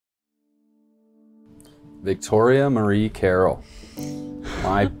Victoria Marie Carroll,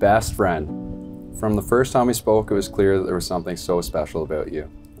 my best friend. From the first time we spoke, it was clear that there was something so special about you.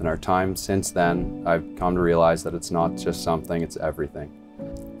 In our time since then, I've come to realize that it's not just something, it's everything.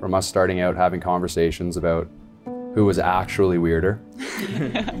 From us starting out having conversations about who was actually weirder,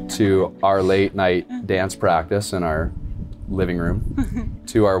 to our late night dance practice in our living room,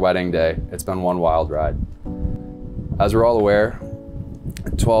 to our wedding day, it's been one wild ride. As we're all aware,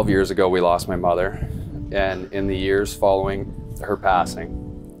 12 years ago we lost my mother, and in the years following her passing,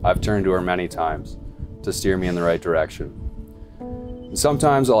 I've turned to her many times to steer me in the right direction. And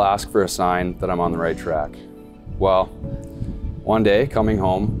sometimes I'll ask for a sign that I'm on the right track. Well, one day, coming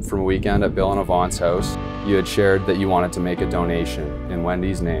home from a weekend at Bill and Yvonne's house, you had shared that you wanted to make a donation in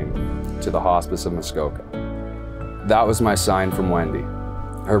Wendy's name to the hospice of Muskoka. That was my sign from Wendy,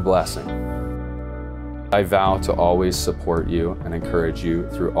 her blessing. I vow to always support you and encourage you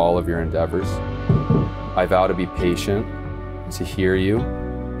through all of your endeavors. I vow to be patient, to hear you,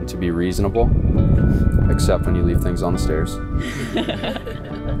 and to be reasonable, except when you leave things on the stairs.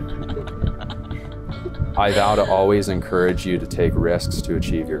 I vow to always encourage you to take risks to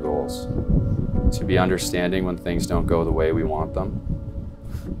achieve your goals, to be understanding when things don't go the way we want them,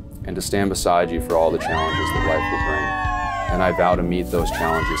 and to stand beside you for all the challenges that life will bring. And I vow to meet those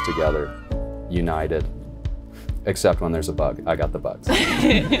challenges together, united, except when there's a bug. I got the bugs.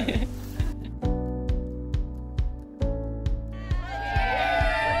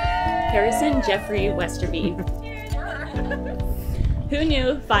 Harrison Jeffrey Westerby. Who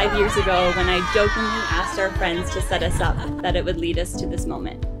knew 5 years ago when I jokingly asked our friends to set us up that it would lead us to this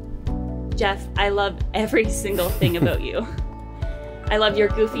moment? Geoff, I love every single thing about you. I love your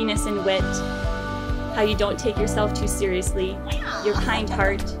goofiness and wit, how you don't take yourself too seriously, your kind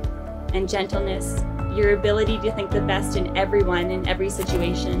heart and gentleness, your ability to think the best in everyone in every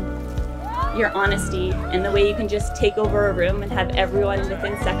situation, your honesty, and the way you can just take over a room and have everyone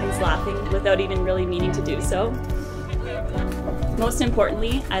within seconds laughing without even really meaning to do so. Most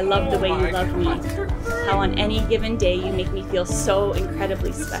importantly, I love the way you love me, how on any given day you make me feel so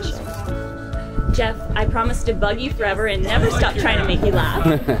incredibly special. Geoff, I promise to bug you forever and never stop trying to make you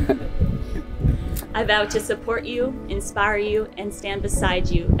laugh. I vow to support you, inspire you, and stand beside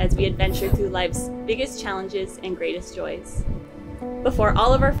you as we adventure through life's biggest challenges and greatest joys. Before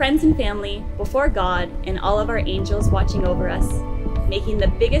all of our friends and family, before God, and all of our angels watching over us, making the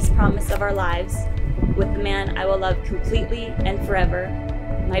biggest promise of our lives with the man I will love completely and forever,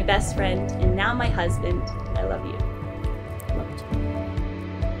 my best friend, and now my husband. I love you.